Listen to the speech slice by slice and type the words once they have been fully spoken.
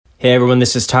Hey everyone,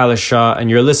 this is Tyler Shaw,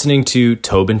 and you're listening to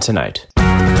Tobin Tonight.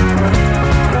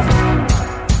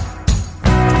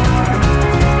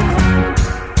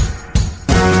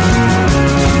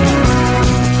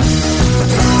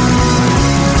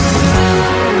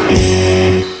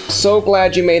 So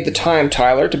glad you made the time,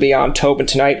 Tyler, to be on Tobin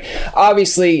Tonight.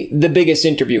 Obviously, the biggest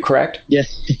interview, correct? Yeah.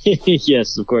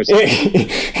 Yes, of course.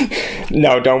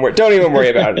 No, don't worry. Don't even worry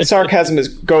about it. Sarcasm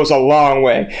goes a long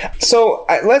way. So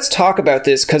let's talk about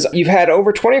this, because you've had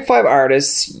over 25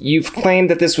 artists. You've claimed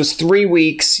that this was 3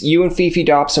 weeks. You and Fifi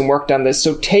Dobson worked on this.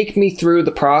 So take me through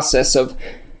the process of,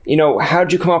 how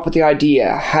did you come up with the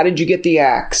idea? How did you get the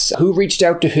acts? Who reached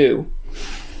out to who?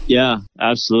 Yeah,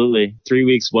 absolutely. 3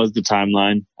 weeks was the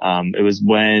timeline. It was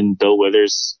when Bill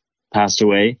Withers passed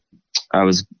away. I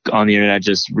was on the internet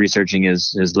just researching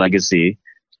his legacy.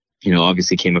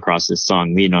 Obviously came across this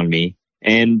song, Lean on Me.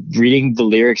 And reading the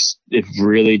lyrics, it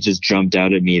really just jumped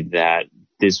out at me that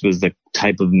this was the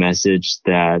type of message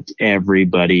that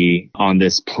everybody on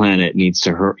this planet needs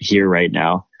to hear right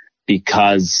now,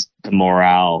 because the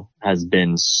morale has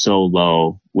been so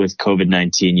low with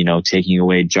COVID-19, taking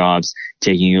away jobs,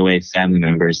 taking away family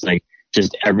members, like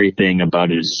just everything about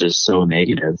it is just so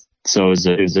negative. So it was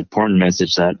an important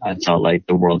message that I felt like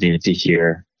the world needed to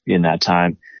hear in that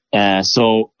time.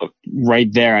 So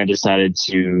right there, I decided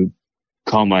to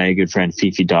call my good friend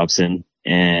Fifi Dobson,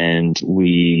 and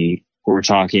we were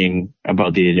talking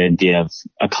about the idea of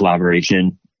a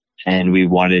collaboration, and we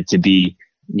wanted it to be,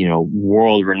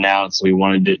 world renowned. So we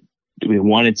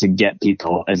wanted to get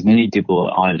people, as many people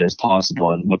on it as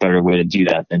possible. And what better way to do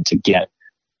that than to get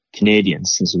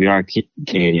Canadians? Since we are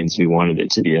Canadians, we wanted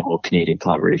it to be a whole Canadian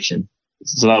collaboration.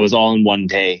 So that was all in one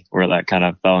day where that kind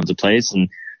of fell into place. And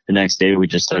the next day we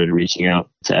just started reaching out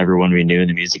to everyone we knew in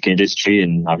the music industry.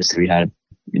 And obviously we had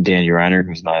Danny Reiner,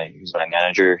 who's my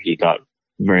manager. He got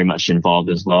very much involved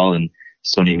as well. And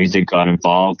Sony Music got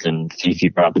involved, and Fifi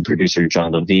brought the producer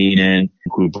John Levine in,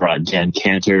 who brought Dan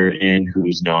Cantor in,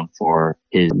 who's known for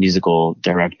his musical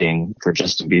directing for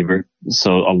Justin Bieber.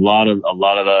 So a lot of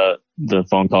the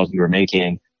phone calls we were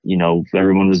making,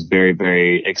 everyone was very,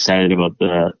 very excited about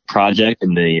the project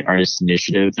and the artist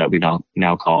initiative that we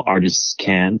now call Artists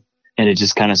Can. And it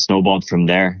just kind of snowballed from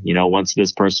there. Once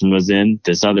this person was in,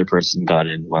 this other person got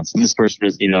in. Once this person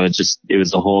was, it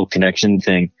was a whole connection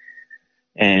thing.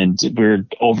 And we were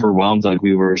overwhelmed. Like,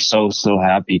 we were so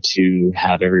happy to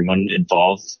have everyone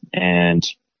involved. And,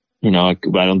 I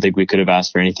don't think we could have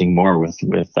asked for anything more with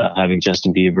having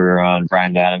Justin Bieber on,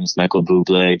 Bryan Adams, Michael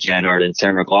Bublé, Jan Arden,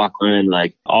 Sarah McLachlan,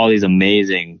 like all these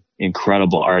amazing,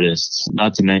 incredible artists,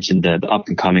 not to mention the up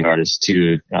and coming artists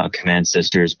too, Command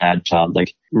Sisters, Bad Child,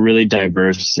 like really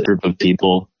diverse group of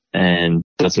people. And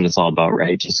that's what it's all about,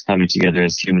 right? Just coming together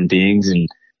as human beings and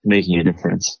making a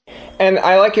difference. And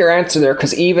I like your answer there,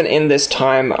 because even in this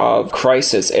time of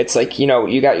crisis, it's like,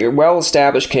 you got your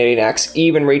well-established Canadian acts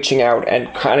even reaching out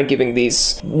and kind of giving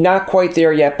these, not quite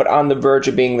there yet, but on the verge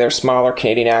of being their smaller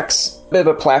Canadian acts, a bit of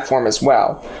a platform as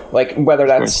well. Like, whether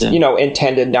that's,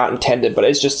 intended, not intended, but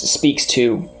it just speaks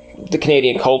to the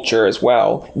Canadian culture as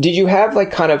well. Did you have like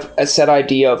kind of a set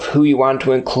idea of who you wanted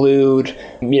to include,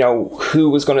 who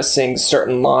was going to sing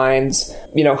certain lines,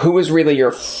 who was really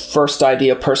your first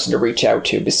idea person to reach out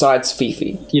to besides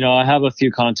Fifi? I have a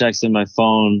few contacts in my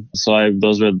phone. So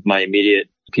those were my immediate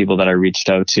people that I reached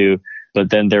out to. But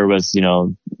then there was,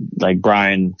 like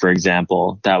Brian, for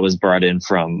example, that was brought in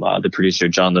from the producer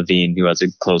John Levine, who has a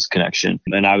close connection.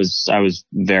 And I was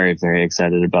very, very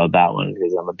excited about that one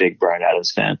because I'm a big Bryan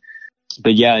Adams fan.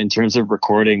 But yeah, in terms of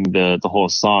recording the whole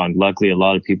song, luckily a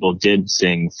lot of people did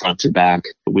sing front to back.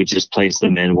 We just placed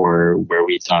them in where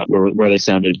we thought where they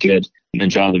sounded good.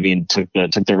 And John Levine took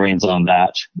the reins on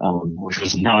that, which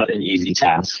was not an easy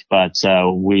task. But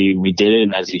we did it,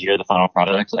 and as you hear the final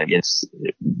product, like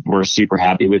we're super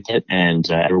happy with it,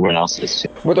 and everyone else is too.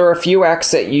 Were there a few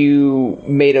acts that you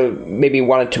maybe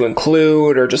wanted to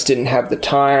include, or just didn't have the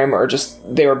time, or just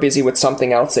they were busy with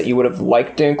something else that you would have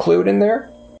liked to include in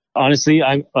there? Honestly,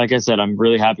 like I said, I'm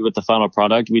really happy with the final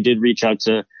product. We did reach out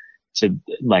to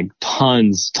like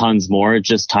tons more.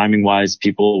 Just timing wise,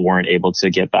 people weren't able to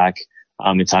get back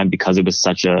in time because it was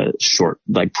such a short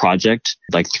project,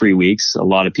 3 weeks. A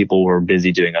lot of people were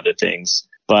busy doing other things,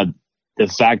 but the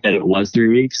fact that it was 3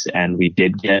 weeks and we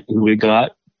did get who we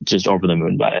got, just over the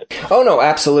moon by it. Oh no,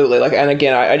 absolutely. And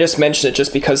again, I just mentioned it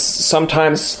just because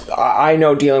sometimes I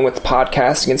know dealing with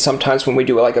podcasting, and sometimes when we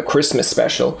do a Christmas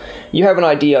special, you have an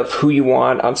idea of who you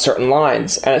want on certain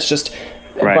lines, and it's just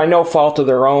right. By no fault of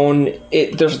their own.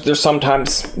 They're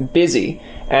sometimes busy,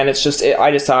 and it's just I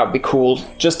just thought it'd be cool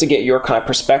just to get your kind of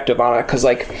perspective on it, because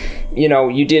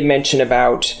you did mention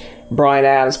about Bryan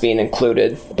Adams being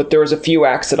included. But there was a few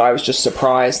acts that I was just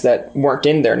surprised that weren't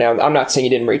in there. Now, I'm not saying you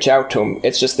didn't reach out to them.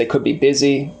 It's just they could be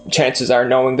busy. Chances are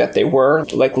knowing that they were,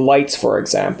 like Lights, for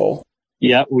example.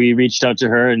 Yeah, we reached out to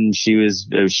her and she was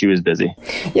busy.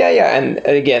 Yeah. And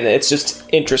again, it's just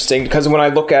interesting because when I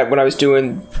was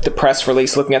doing the press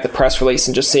release, looking at the press release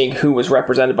and just seeing who was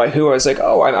represented by who, I was like,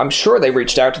 oh, I'm sure they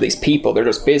reached out to these people. They're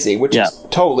just busy, which is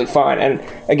totally fine. And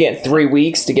again, 3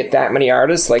 weeks to get that many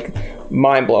artists, like,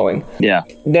 mind-blowing. Yeah.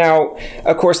 Now,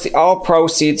 of course, all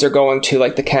proceeds are going to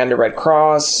like the Canada Red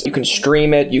Cross. You can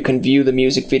stream it, you can view the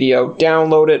music video,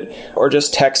 download it, or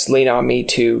just text Lean On Me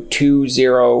to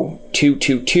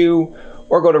 20222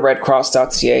 or go to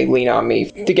redcross.ca, Lean On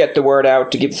Me, to get the word out,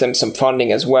 to give them some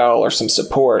funding as well or some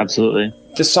support. Absolutely.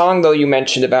 The song, though, you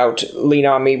mentioned about Lean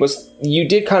On Me, you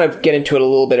did kind of get into it a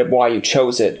little bit of why you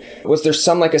chose it. Was there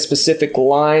a specific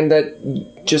line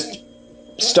that just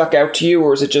stuck out to you,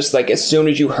 or is it just like as soon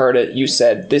as you heard it, you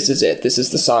said, this is it, this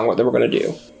is the song that we're going to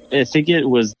do? I think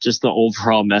it was just the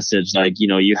overall message. Like,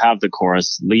 you have the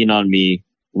chorus, lean on me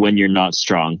when you're not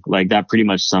strong. Like, that pretty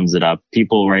much sums it up.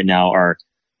 People right now are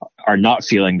not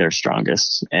feeling their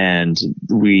strongest. And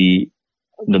the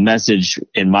message,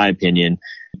 in my opinion,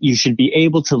 you should be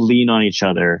able to lean on each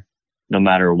other no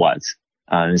matter what,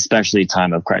 especially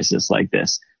time of crisis like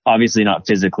this. Obviously not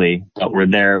physically, but we're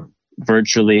there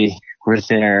virtually. We're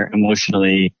there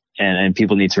emotionally, and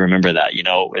people need to remember that.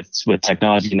 With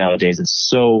technology nowadays, it's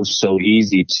so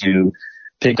easy to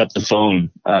pick up the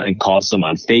phone and call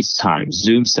someone, FaceTime,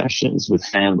 Zoom sessions with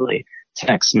family,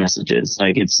 text messages.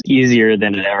 Like, it's easier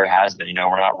than it ever has been.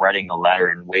 We're not writing a letter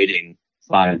and waiting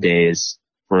 5 days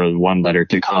for one letter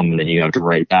to come, and then you have to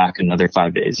write back another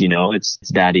 5 days. It's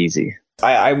that easy.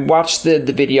 I watched the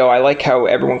video. I like how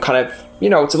everyone kind of,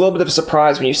 it's a little bit of a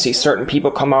surprise when you see certain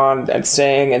people come on and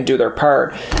sing and do their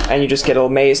part, and you just get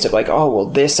amazed at like, oh, well,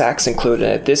 this act's included in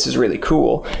it. This is really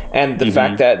cool. And the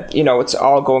fact that, it's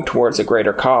all going towards a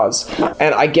greater cause.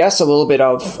 And I guess a little bit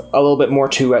more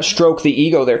to stroke the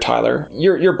ego there, Tyler.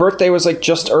 Your birthday was like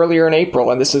just earlier in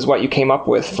April, and this is what you came up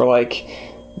with for like,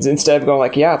 instead of going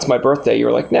like, yeah, it's my birthday, you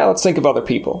were like, now let's think of other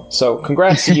people. So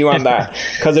congrats to you on that.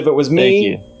 Because if it was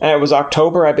me and it was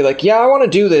October, I'd be like, yeah, I want to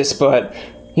do this, but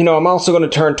I'm also going to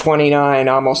turn 29,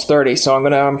 almost 30. So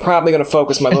I'm probably going to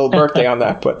focus my little birthday on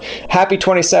that. But happy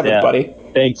 27th, buddy.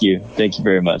 Thank you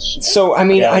very much. So, I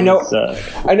mean, I know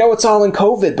it's all in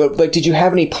COVID, but like, did you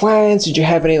have any plans? Did you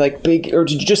have any like big, or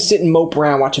did you just sit and mope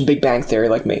around watching Big Bang Theory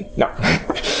like me? No.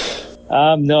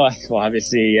 No, well,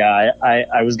 obviously,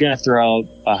 I was going to throw out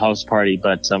a house party,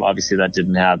 but obviously that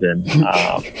didn't happen.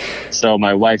 So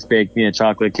my wife baked me a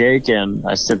chocolate cake, and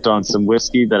I sipped on some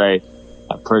whiskey that I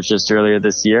purchased earlier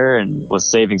this year and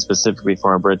was saving specifically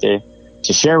for my birthday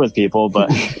to share with people, but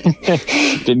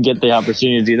didn't get the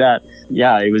opportunity to do that.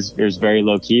 Yeah, it was very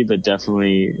low key, but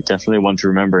definitely one to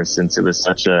remember since it was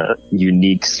such a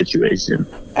unique situation.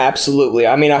 Absolutely.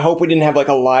 I mean, I hope we didn't have like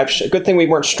a live good thing we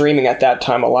weren't streaming at that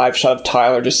time, a live shot of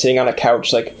Tyler just sitting on a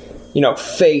couch, like,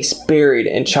 face buried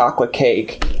in chocolate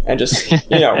cake and just,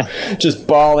 just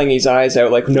bawling his eyes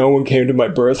out like no one came to my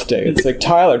birthday. It's like,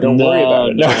 Tyler, don't worry about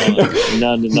it.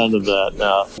 None of that,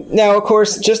 no. Now, of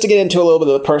course, just to get into a little bit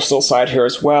of the personal side here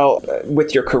as well,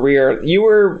 with your career, you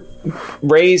were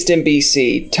raised in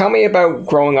BC. Tell me about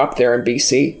growing up there in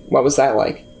BC. What was that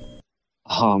like?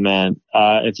 Oh, man.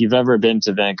 If you've ever been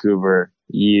to Vancouver,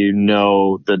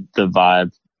 the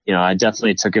vibe. I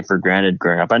definitely took it for granted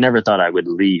growing up. I never thought I would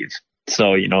leave.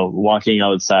 So, walking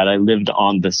outside, I lived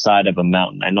on the side of a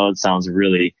mountain. I know it sounds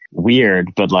really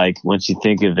weird, but like once you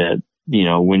think of it,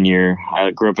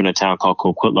 I grew up in a town called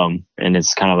Coquitlam, and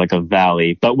it's kind of like a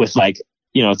valley, but with like,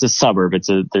 it's a suburb.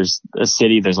 There's a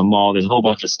city, there's a mall, there's a whole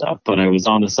bunch of stuff, but I was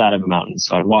on the side of a mountain.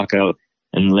 So I'd walk out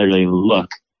and literally look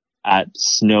at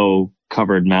snow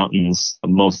covered mountains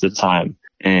most of the time.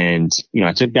 And,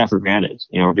 I took that for granted,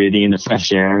 breathing in the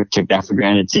fresh air, took that for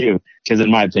granted too. Cause in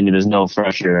my opinion, there's no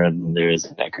fresher than there is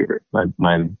in Vancouver.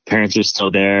 My parents are still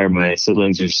there. My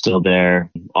siblings are still there.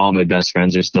 All my best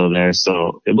friends are still there.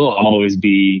 So it will always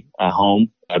be a home.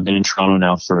 I've been in Toronto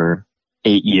now for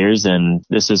 8 years, and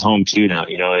this is home too now.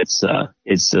 It's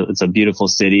a beautiful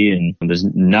city, and there's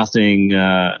nothing,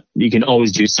 you can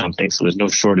always do something. So there's no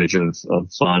shortage of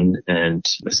fun, and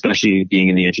especially being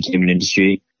in the entertainment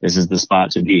industry, this is the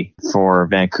spot to be. For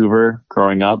Vancouver,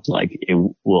 growing up, like, it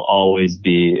will always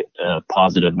be a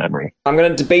positive memory. I'm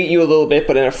going to debate you a little bit,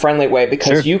 but in a friendly way,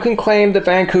 because you can claim that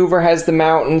Vancouver has the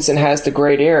mountains and has the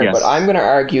great air, but I'm going to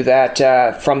argue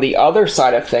that from the other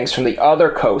side of things, from the other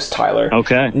coast, Tyler,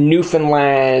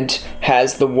 Newfoundland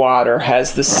has the water,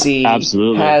 has the sea,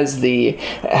 absolutely,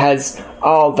 has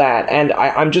all that. And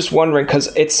I'm just wondering,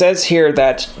 because it says here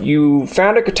that you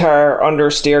found a guitar under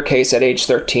a staircase at age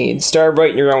 13, started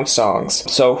writing your own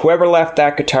songs. So whoever left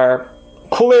that guitar,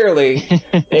 clearly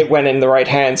it went in the right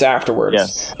hands afterwards.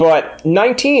 Yes. But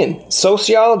 19,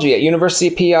 sociology at University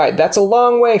of PI, that's a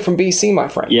long way from BC, my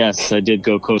friend. Yes, I did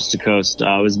go coast to coast.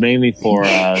 It was mainly for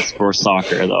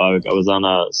soccer, though. I was on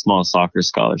a small soccer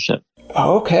scholarship.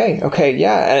 Okay,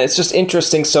 yeah. And it's just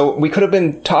interesting. So we could have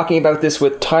been talking about this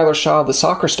with Tyler Shaw, the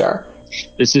soccer star.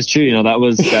 This is true. That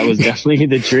was definitely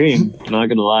the dream. I'm not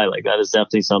gonna lie. Like, that is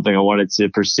definitely something I wanted to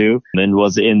pursue and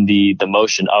was in the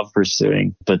motion of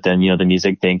pursuing. But then, the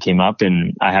music thing came up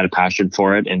and I had a passion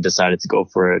for it and decided to go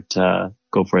for it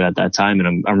at that time.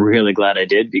 And I'm really glad I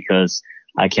did, because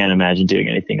I can't imagine doing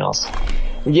anything else.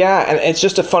 Yeah, and it's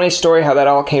just a funny story how that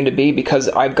all came to be, because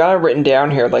I've got it written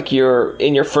down here, like you're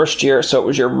in your first year, so it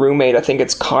was your roommate, I think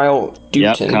it's Kyle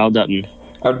Dutton. Yep, Kyle Dutton.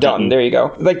 Oh, Dutton, there you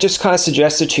go. Like, just kind of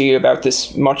suggested to you about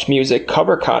this Much Music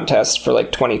cover contest for,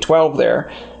 like, 2012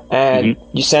 there. And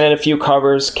you sent in a few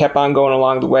covers, kept on going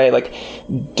along the way. Like,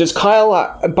 does Kyle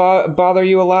bother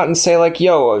you a lot and say, like,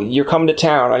 yo, you're coming to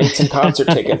town, I need some concert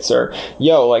tickets? Or,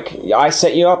 yo, like, I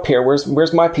set you up here,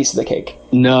 where's my piece of the cake?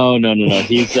 No.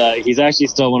 He's actually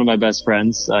still one of my best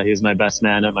friends. He was my best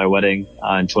man at my wedding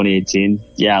in 2018.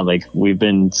 Yeah, like, we've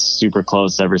been super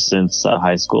close ever since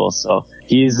high school. So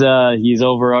he's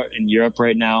over in Europe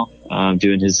right now,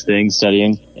 doing his thing,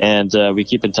 studying, and we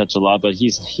keep in touch a lot. But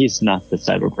he's not the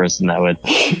type of person that would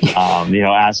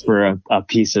ask for a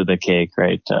piece of the cake,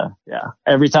 right? Yeah.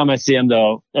 Every time I see him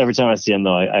though,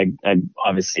 I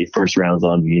obviously first round's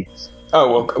on me.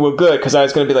 Oh, well, good, because I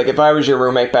was going to be like, if I was your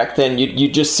roommate back then,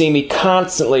 you'd just see me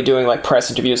constantly doing, like,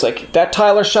 press interviews, like, that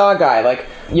Tyler Shaw guy, like,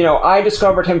 I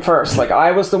discovered him first, like,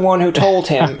 I was the one who told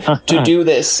him to do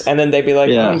this, and then they'd be like,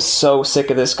 I'm so sick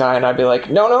of this guy, and I'd be like,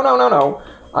 no,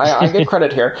 I get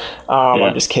credit here.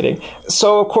 I'm just kidding.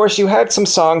 So, of course, you had some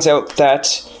songs out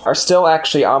that are still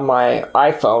actually on my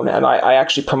iPhone, and I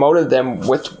actually promoted them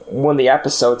with one of the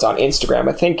episodes on Instagram.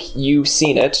 I think you've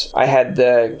seen it. I had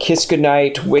the Kiss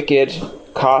Goodnight, Wicked,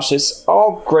 Cautious,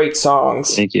 all great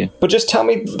songs. Thank you. But just tell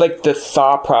me, like, the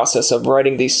thought process of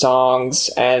writing these songs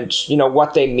and,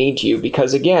 what they mean to you,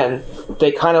 because, again,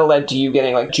 they kind of led to you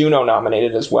getting, like, Juno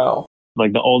nominated as well.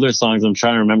 Like, the older songs, I'm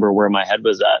trying to remember where my head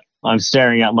was at. I'm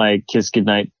staring at my Kiss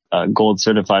Goodnight gold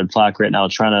certified plaque right now,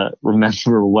 trying to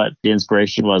remember what the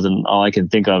inspiration was, and all I can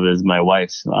think of is my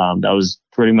wife. That was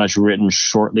pretty much written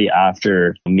shortly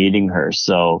after meeting her.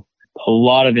 So a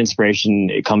lot of inspiration,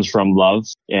 it comes from love.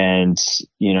 And,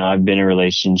 I've been in a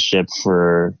relationship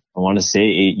for, I want to say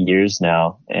 8 years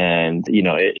now. And,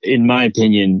 in my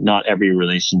opinion, not every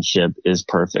relationship is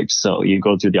perfect. So you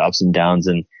go through the ups and downs,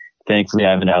 and thankfully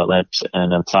I have an outlet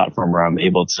and a platform where I'm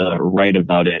able to write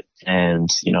about it. And,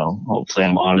 hopefully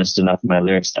I'm honest enough in my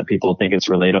lyrics that people think it's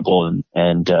relatable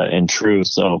and true.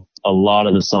 So a lot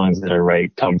of the songs that I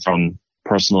write come from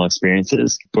personal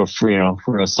experiences. But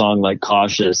for a song like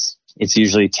Cautious, it's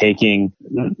usually taking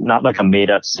not like a made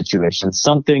up situation,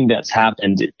 something that's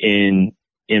happened in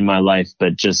my life,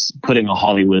 but just putting a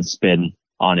Hollywood spin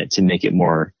on it to make it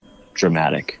more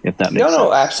dramatic, if that makes sense.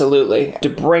 No, absolutely. To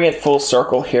bring it full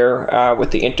circle here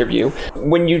with the interview,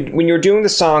 when you were doing the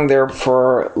song there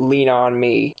for Lean On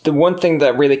Me, the one thing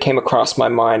that really came across my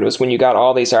mind was when you got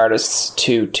all these artists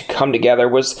to come together,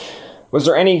 was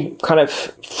there any kind of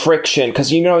friction?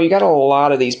 Because, you got a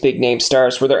lot of these big name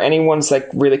stars. Were there any ones like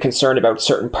really concerned about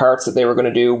certain parts that they were going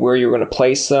to do, where you were going to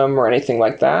place them or anything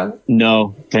like that?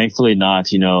 No, thankfully not.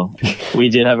 We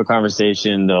did have a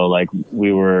conversation though, like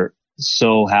we were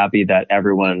so happy that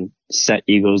everyone set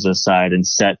egos aside and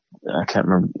set, I can't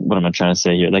remember what am I trying to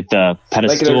say here, like the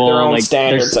pedestal, like their own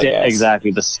standards, I guess.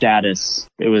 Exactly, the status.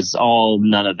 It was all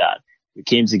none of that. We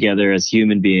came together as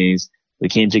human beings. We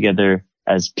came together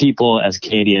as people, as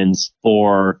Canadians,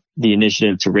 for the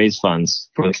initiative to raise funds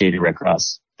for the Canadian Red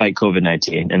Cross, fight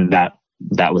COVID-19, and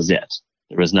that was it.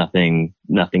 There was nothing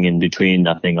in between,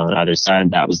 nothing on either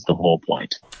side. That was the whole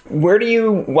point. Where do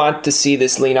you want to see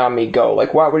this Lean On Me go?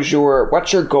 Like, what's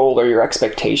your goal or your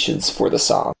expectations for the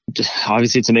song?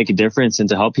 Obviously, to make a difference and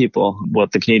to help people.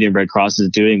 What the Canadian Red Cross is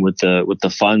doing with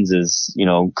the funds is,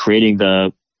 creating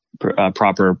the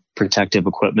proper protective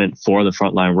equipment for the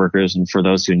frontline workers and for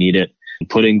those who need it,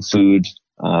 putting food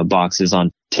boxes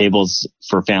on tables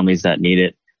for families that need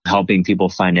it, helping people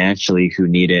financially who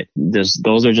need it.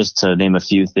 Those are just to name a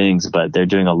few things, but they're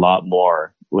doing a lot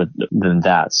more than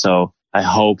that. So I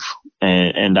hope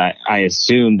and I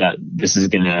assume that this is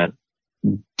going to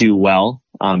do well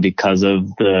because of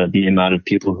the amount of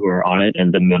people who are on it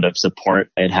and the amount of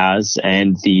support it has,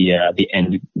 and the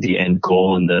end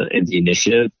goal and the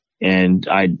initiative And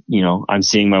I'm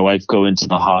seeing my wife go into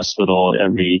the hospital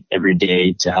every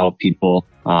day to help people.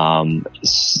 And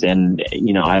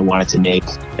I wanted to make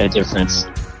a difference.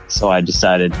 So I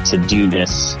decided to do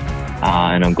this.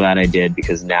 And I'm glad I did,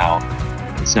 because now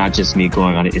it's not just me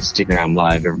going on Instagram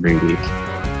Live every week.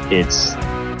 It's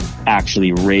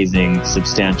actually raising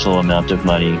substantial amount of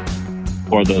money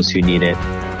for those who need it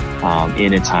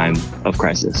in a time of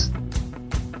crisis.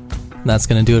 That's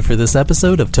going to do it for this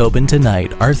episode of Tobin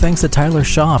Tonight. Our thanks to Tyler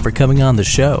Shaw for coming on the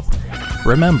show.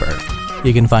 Remember,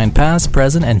 you can find past,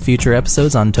 present, and future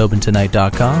episodes on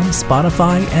TobinTonight.com,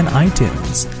 Spotify, and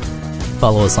iTunes.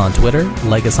 Follow us on Twitter,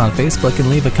 like us on Facebook,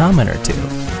 and leave a comment or two.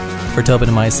 For Tobin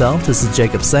and myself, this is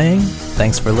Jacob saying,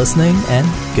 thanks for listening, and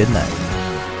good night.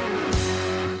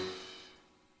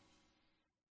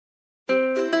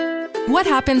 What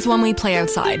happens when we play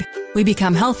outside? We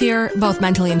become healthier, both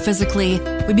mentally and physically.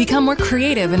 We become more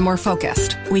creative and more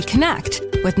focused. We connect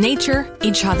with nature,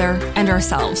 each other, and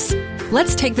ourselves.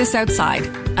 Let's Take This Outside,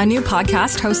 a new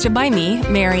podcast hosted by me,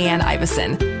 Marianne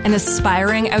Iveson, an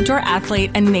aspiring outdoor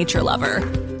athlete and nature lover.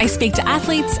 I speak to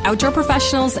athletes, outdoor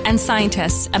professionals, and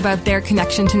scientists about their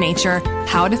connection to nature,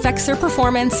 how it affects their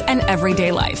performance, and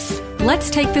everyday life. Let's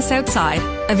Take This Outside,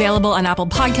 available on Apple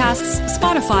Podcasts,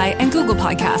 Spotify, and Google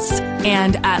Podcasts,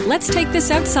 and at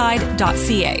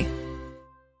letstakethisoutside.ca.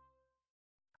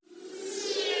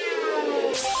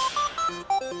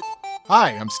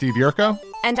 Hi, I'm Steve Yerko.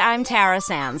 And I'm Tara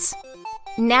Sands.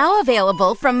 Now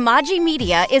available from Maji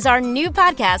Media is our new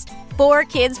podcast,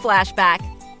 4Kids Flashback.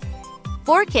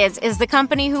 4Kids is the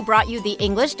company who brought you the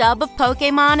English dub of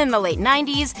Pokemon in the late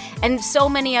 90s and so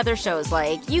many other shows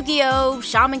like Yu-Gi-Oh!,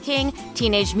 Shaman King,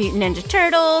 Teenage Mutant Ninja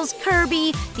Turtles,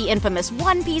 Kirby, the infamous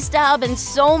One Piece dub, and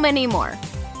so many more.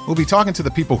 We'll be talking to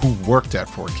the people who worked at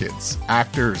 4Kids.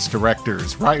 Actors,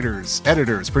 directors, writers,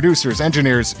 editors, producers,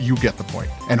 engineers, you get the point.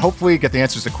 And hopefully get the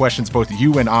answers to questions both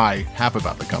you and I have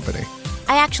about the company.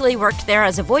 I actually worked there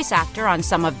as a voice actor on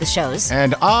some of the shows.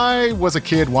 And I was a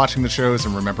kid watching the shows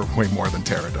and remember way more than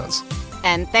Tara does.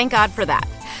 And thank God for that.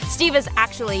 Steve is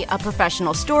actually a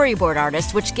professional storyboard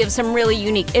artist, which gives some really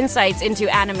unique insights into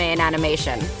anime and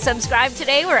animation. Subscribe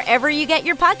today wherever you get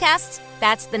your podcasts.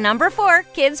 That's the number 4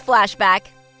 Kids Flashback.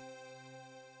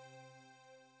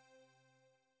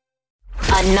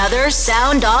 Another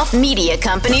Sound Off Media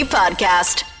Company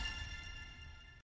podcast.